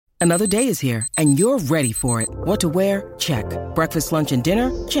Another day is here, and you're ready for it. What to wear? Check. Breakfast, lunch, and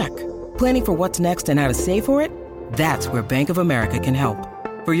dinner? Check. Planning for what's next and how to save for it? That's where Bank of America can help.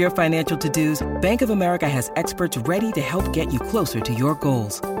 For your financial to-dos, Bank of America has experts ready to help get you closer to your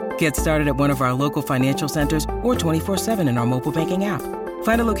goals. Get started at one of our local financial centers or 24/7 in our mobile banking app.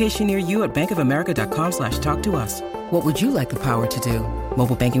 Find a location near you at bankofamerica.com/talktous. What would you like the power to do?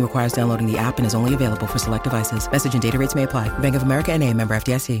 Mobile banking requires downloading the app and is only available for select devices. Message and data rates may apply. Bank of America N.A., member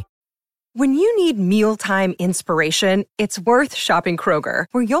FDIC. When you need mealtime inspiration, it's worth shopping Kroger,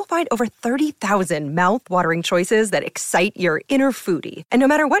 where you'll find over 30,000 mouth-watering choices that excite your inner foodie. And no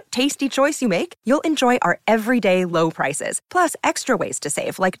matter what tasty choice you make, you'll enjoy our everyday low prices, plus extra ways to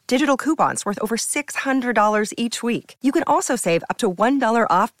save, like digital coupons worth over $600 each week. You can also save up to $1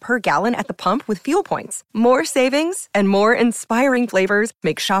 off per gallon at the pump with fuel points. More savings and more inspiring flavors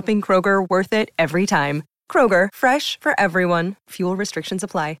make shopping Kroger worth it every time. Kroger, fresh for everyone. Fuel restrictions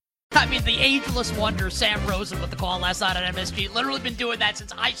apply. I mean, the ageless wonder, Sam Rosen, with the call last night on MSG. Literally been doing that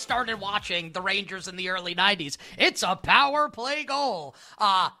since I started watching the Rangers in the early 90s. It's a power play goal.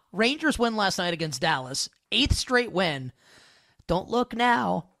 Rangers win last night against Dallas. 8th straight win. Don't look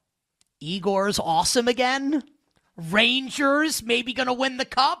now. Igor's awesome again. Rangers maybe going to win the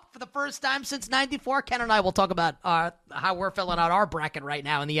cup for the first time since 94. Ken and I will talk about how we're filling out our bracket right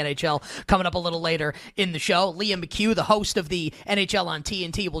now in the NHL coming up a little later in the show. Liam McHugh, the host of the NHL on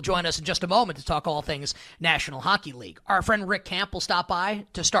TNT, will join us in just a moment to talk all things National Hockey League. Our friend Rick Camp will stop by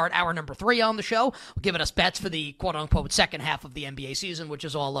to start hour number 3 on the show, giving us bets for the quote-unquote second half of the NBA season, which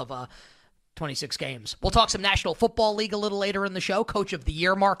is all of 26 games. We'll talk some National Football League a little later in the show. Coach of the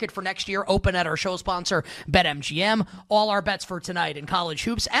Year market for next year open at our show sponsor, BetMGM. All our bets for tonight in college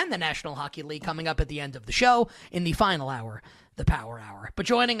hoops and the National Hockey League coming up at the end of the show in the final hour, the Power Hour. But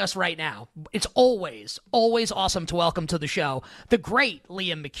joining us right now, it's always awesome to welcome to the show the great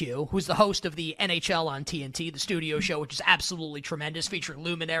Liam McHugh, who's the host of the NHL on TNT, the studio show, which is absolutely tremendous, featuring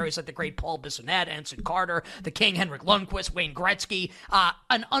luminaries like the great Paul Bissonnette, Anson Carter, the King Henrik Lundqvist, Wayne Gretzky.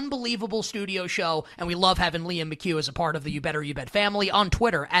 An unbelievable studio show, and we love having Liam McHugh as a part of the You Better You Bet family on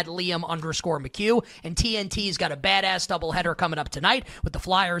Twitter at Liam_McHugh. And TNT's got a badass doubleheader coming up tonight with the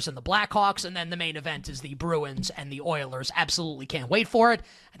Flyers and the Blackhawks, and then the main event is the Bruins and the Oilers. Absolutely can't wait for it.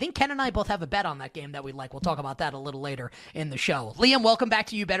 I think Ken and I both have a bet on that game that we like. We'll talk about that a little later in the show. Liam, welcome back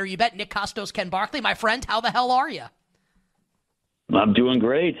to You Better You Bet. Nick Costos, Ken Barkley. My friend, how the hell are you? I'm doing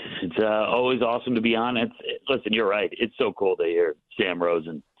great. It's always awesome to be on. Listen, you're right. It's so cool to hear Sam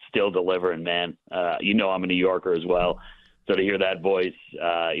Rosen still delivering, man. I'm a New Yorker as well. So to hear that voice,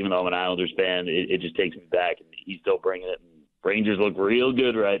 even though I'm an Islanders fan, it just takes me back. And he's still bringing it. And Rangers look real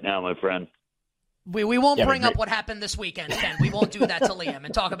good right now, my friend. We won't bring up what happened this weekend, Ken. We won't do that to Liam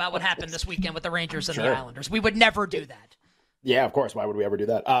and talk about what happened this weekend with the Rangers and the Islanders. We would never do that. Yeah, of course. Why would we ever do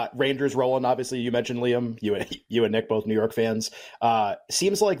that? Rangers rolling, obviously. You mentioned Liam. You and Nick, both New York fans.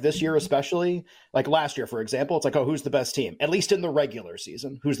 Seems like this year especially, like last year, for example, it's like, oh, who's the best team? At least in the regular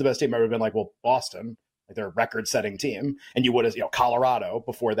season. Who's the best team? I would have been like, well, Boston. Like they're a record-setting team. And you would have, Colorado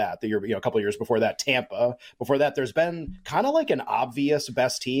before that, the year, a couple of years before that, Tampa. Before that, there's been kind of like an obvious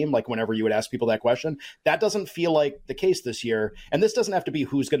best team, like whenever you would ask people that question. That doesn't feel like the case this year. And this doesn't have to be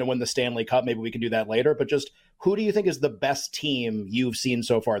who's going to win the Stanley Cup. Maybe we can do that later. But just who do you think is the best team you've seen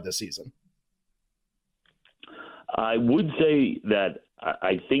so far this season? I would say that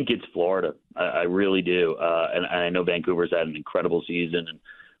I think it's Florida. I really do. And I know Vancouver's had an incredible season. And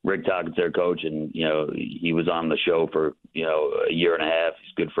Rick Tocchet's their coach, and he was on the show for a year and a half.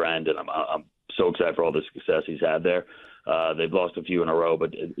 He's a good friend, and I'm so excited for all the success he's had there. They've lost a few in a row,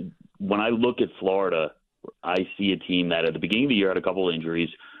 but when I look at Florida, I see a team that at the beginning of the year had a couple of injuries.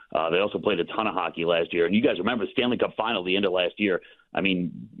 They also played a ton of hockey last year, and you guys remember the Stanley Cup final, the end of last year. I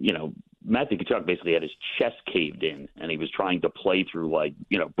mean, Matthew Tkachuk basically had his chest caved in, and he was trying to play through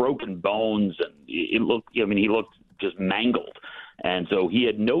broken bones, and he looked just mangled. And so he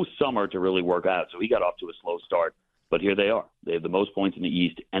had no summer to really work out, so he got off to a slow start. But here they are. They have the most points in the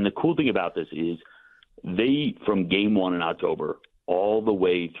East. And the cool thing about this is they, from game 1 in October all the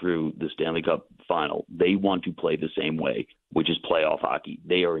way through the Stanley Cup final, they want to play the same way, which is playoff hockey.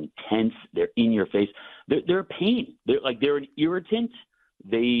 They are intense. They're in your face. They're a pain. They're an irritant.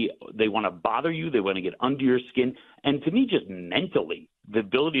 They want to bother you. They want to get under your skin. And to me, just mentally, the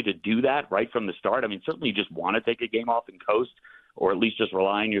ability to do that right from the start, I mean, certainly you just want to take a game off and coast, or at least just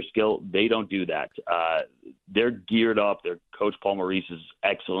rely on your skill. They don't do that. They're geared up. Their coach, Paul Maurice, is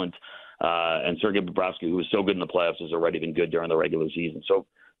excellent. And Sergei Bobrovsky, who was so good in the playoffs, has already been good during the regular season. So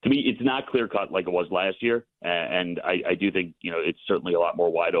to me, it's not clear-cut like it was last year. And I do think, it's certainly a lot more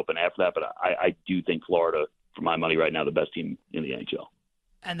wide open after that. But I do think Florida, for my money right now, the best team in the NHL.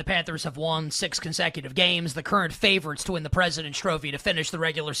 And the Panthers have won 6 consecutive games. The current favorites to win the President's Trophy to finish the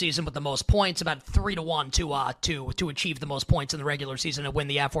regular season with the most points, about 3-1 to achieve the most points in the regular season and win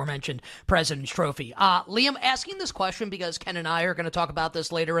the aforementioned President's Trophy. Liam, asking this question because Ken and I are going to talk about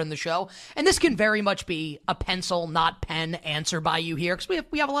this later in the show, and this can very much be a pencil, not pen answer by you here, because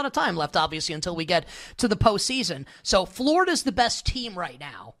we have a lot of time left, obviously, until we get to the postseason. So Florida's the best team right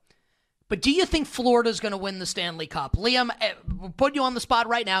now. But do you think Florida's going to win the Stanley Cup? Liam, we'll put you on the spot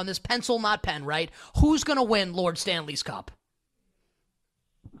right now in this pencil, not pen, right? Who's going to win Lord Stanley's Cup?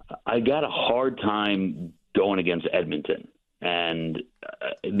 I got a hard time going against Edmonton. And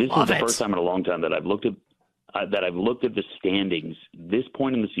this is the first time in a long time that I've looked at the standings this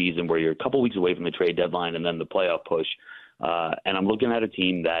point in the season where you're a couple weeks away from the trade deadline and then the playoff push. And I'm looking at a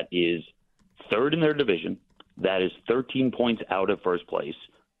team that is third in their division, that is 13 points out of first place.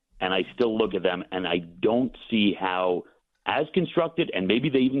 And I still look at them, and I don't see how, as constructed, and maybe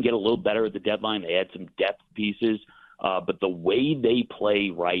they even get a little better at the deadline. They add some depth pieces, but the way they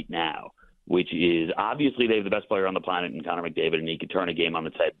play right now, which is obviously they have the best player on the planet in Connor McDavid, and he could turn a game on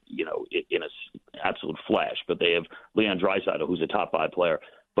its head, in an absolute flash. But they have Leon Draisaitl, who's a top 5 player.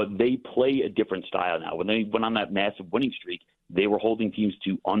 But they play a different style now. When they went on that massive winning streak, they were holding teams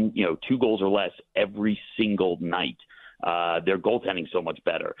to 2 goals or less every single night. Their goaltending so much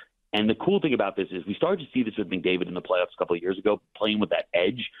better. And the cool thing about this is we started to see this with McDavid in the playoffs a couple of years ago, playing with that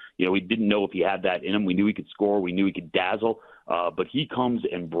edge. We didn't know if he had that in him. We knew he could score. We knew he could dazzle. But he comes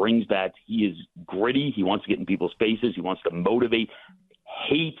and brings that. He is gritty. He wants to get in people's faces. He wants to motivate.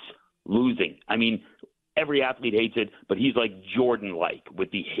 Hates losing. I mean, every athlete hates it, but he's like Jordan-like with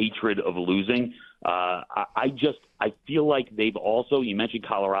the hatred of losing. I feel like they've also, you mentioned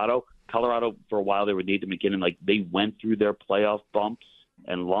Colorado. Colorado, for a while, they were Nathan McKinnon. Like, they went through their playoff bumps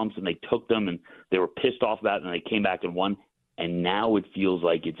and lumps, and they took them, and they were pissed off about it, and they came back and won. And now it feels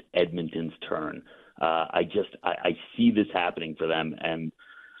like it's Edmonton's turn. I see this happening for them, and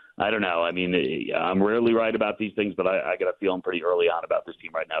I don't know. I mean, I'm rarely right about these things, but I got a feeling pretty early on about this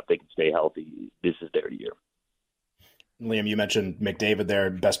team right now. If they can stay healthy, this is their year. Liam, you mentioned McDavid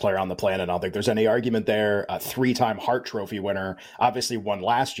there, best player on the planet. I don't think there's any argument there. A 3-time Hart Trophy winner, obviously won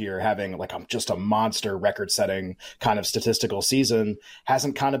last year, having just a monster record-setting kind of statistical season.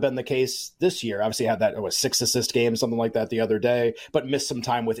 Hasn't kind of been the case this year. Obviously had that 6-assist game, something like that the other day, but missed some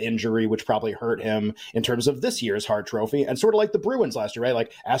time with injury, which probably hurt him in terms of this year's Hart Trophy. And sort of like the Bruins last year, right?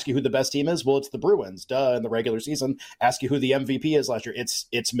 Like, ask you who the best team is? Well, it's the Bruins. Duh, in the regular season. Ask you who the MVP is last year?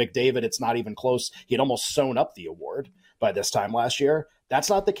 It's McDavid. It's not even close. He'd almost sewn up the award by this time last year. That's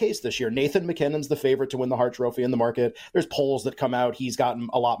not the case this year. Nathan McKinnon's the favorite to win the Hart Trophy in the market. There's polls that come out. He's gotten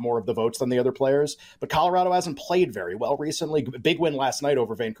a lot more of the votes than the other players. But Colorado hasn't played very well recently. Big win last night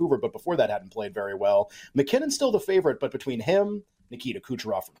over Vancouver, but before that hadn't played very well. McKinnon's still the favorite, but between him, Nikita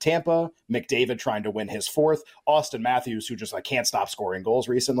Kucherov from Tampa, McDavid trying to win his 4th, Austin Matthews, who just can't stop scoring goals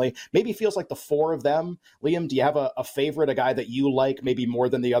recently, maybe feels like the 4 of them. Liam, do you have a favorite, a guy that you like maybe more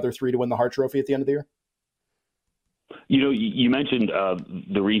than the other 3 to win the Hart Trophy at the end of the year? You mentioned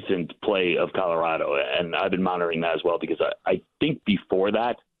the recent play of Colorado, and I've been monitoring that as well because I think before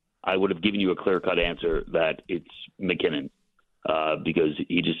that I would have given you a clear-cut answer that it's McKinnon because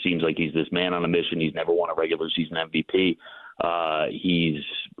he just seems like he's this man on a mission. He's never won a regular season MVP. He's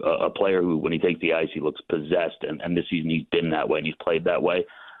a player who, when he takes the ice, he looks possessed, and this season he's been that way, and he's played that way.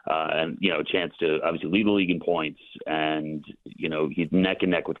 And, a chance to obviously lead the league in points, and, he's neck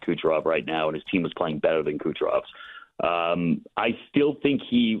and neck with Kucherov right now, and his team is playing better than Kucherov's. I still think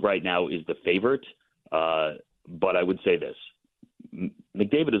he right now is the favorite, but I would say this.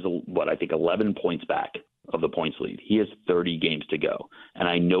 McDavid is, I think 11 points back of the points lead. He has 30 games to go, and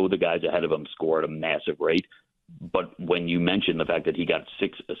I know the guys ahead of him score at a massive rate, but when you mention the fact that he got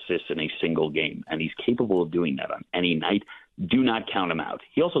 6 assists in a single game, and he's capable of doing that on any night, do not count him out.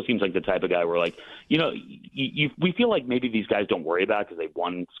 He also seems like the type of guy where, we feel like maybe these guys don't worry about because they've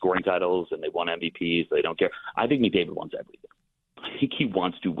won scoring titles and they've won MVPs. So they don't care. I think McDavid wants everything. I think he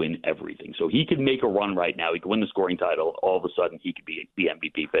wants to win everything. So he could make a run right now. He could win the scoring title. All of a sudden, he could be the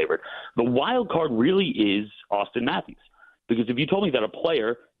MVP favorite. The wild card really is Austin Matthews. Because if you told me that a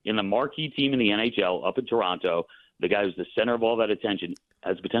player in the marquee team in the NHL up in Toronto, the guy who's the center of all that attention,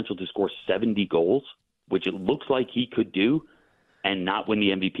 has potential to score 70 goals, which it looks like he could do, and not win the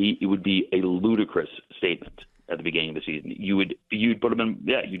MVP, it would be a ludicrous statement at the beginning of the season. You'd put him in,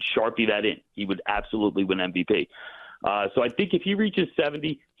 you'd Sharpie that in. He would absolutely win MVP. So I think if he reaches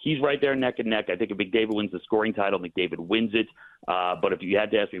 70, he's right there neck and neck. I think if McDavid wins the scoring title, McDavid wins it. But if you had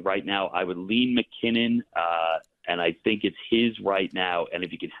to ask me right now, I would lean McKinnon, and I think it's his right now. And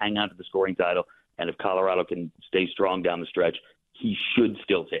if he can hang on to the scoring title, and if Colorado can stay strong down the stretch, he should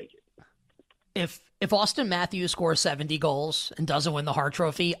still take it. If Austin Matthews scores 70 goals and doesn't win the Hart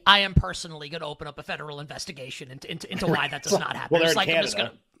Trophy, I am personally going to open up a federal investigation into why that does not happen. Well, they're in like,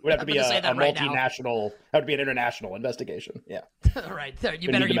 Canada. It would have to be a multinational. That would be an international investigation. Yeah. Right.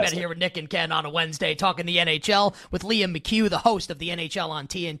 You better hear with Nick and Ken on a Wednesday talking the NHL with Liam McHugh, the host of the NHL on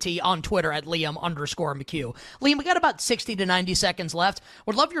TNT, on Twitter at Liam_McHugh. Liam, we got about 60 to 90 seconds left.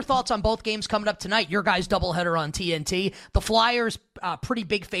 Would love your thoughts on both games coming up tonight. Your guys' doubleheader on TNT. The Flyers, pretty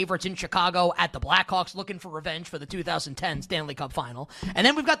big favorites in Chicago at the Blackhawks, looking for revenge for the 2010 Stanley Cup Final. And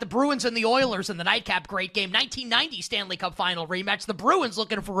then we've got the Bruins and the Oilers in the nightcap. Great game. 1990 Stanley Cup Final rematch. The Bruins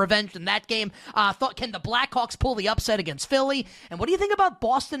looking for revenge in that game. Can the Blackhawks pull the upset against Philly? And what do you think about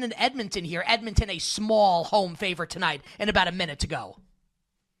Boston and Edmonton here? Edmonton, a small home favorite tonight, and about a minute to go.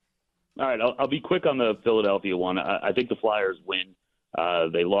 All right, I'll be quick on the Philadelphia one. I think the Flyers win.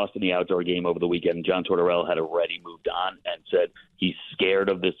 They lost in the outdoor game over the weekend. John Tortorella had already moved on and said he's scared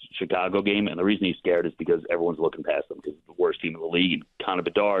of this Chicago game. And the reason he's scared is because everyone's looking past them because it's the worst team in the league. And Connor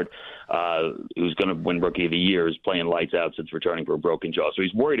Bedard, who's going to win Rookie of the Year, is playing lights out since returning for a broken jaw. So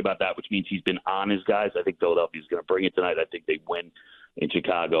he's worried about that, which means he's been on his guys. I think Philadelphia's going to bring it tonight. I think they win in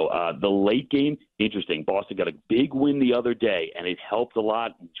Chicago. The late game, interesting. Boston got a big win the other day, and it helped a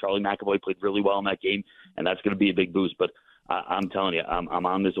lot. Charlie McAvoy played really well in that game, and that's going to be a big boost. But I'm telling you, I'm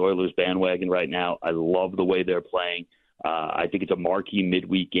on this Oilers bandwagon right now. I love the way they're playing. I think it's a marquee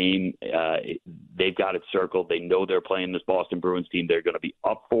midweek game. They've got it circled. They know they're playing this Boston Bruins team. They're going to be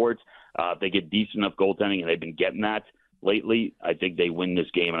up for it. They get decent enough goaltending, and they've been getting that lately. I think they win this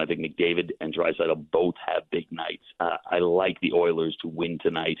game, and I think McDavid and Draisaitl both have big nights. I like the Oilers to win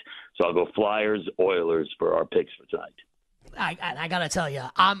tonight. So I'll go Flyers, Oilers for our picks for tonight. I got to tell you,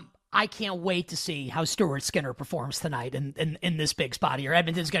 I can't wait to see how Stuart Skinner performs tonight in this big spot here.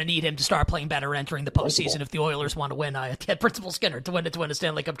 Edmonton's going to need him to start playing better entering the postseason if the Oilers want to win. Get Principal Skinner to win a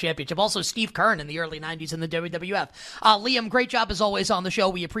Stanley Cup championship. Also, Steve Kern in the early 90s in the WWF. Liam, great job as always on the show.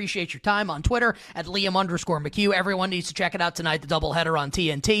 We appreciate your time on Twitter at Liam_McHugh. Everyone needs to check it out tonight, the doubleheader on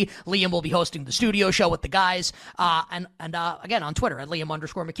TNT. Liam will be hosting the studio show with the guys. And again, on Twitter at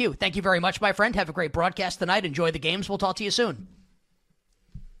Liam_McHugh. Thank you very much, my friend. Have a great broadcast tonight. Enjoy the games. We'll talk to you soon.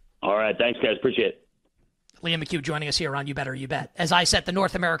 All right. Thanks, guys. Appreciate it. Liam McHugh joining us here on You Better You Bet. As I set the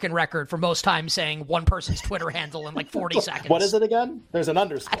North American record for most times saying one person's Twitter handle in like 40 seconds. What is it again? There's an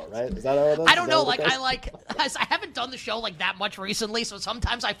underscore, right? Is that how it is? I don't know. I haven't done the show like that much recently, so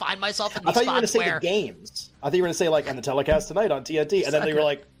sometimes I find myself in these spots where... I thought you were going to say the games. I thought you were going to say like, and the telecast tonight on TNT, and then you were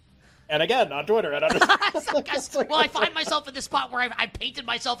like, and again on Twitter. And well, I find myself in this spot where I painted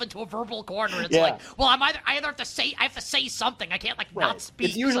myself into a verbal corner. It's like, well, I either have to say something. I can't not speak.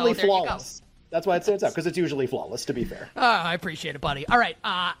 It's usually flawless. That's why it stands out, because it's usually flawless, to be fair. I appreciate it, buddy. All right,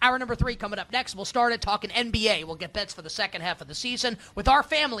 hour number 3 coming up next. We'll start it talking NBA. We'll get bets for the second half of the season with our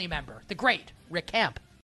family member, the great Rick Camp.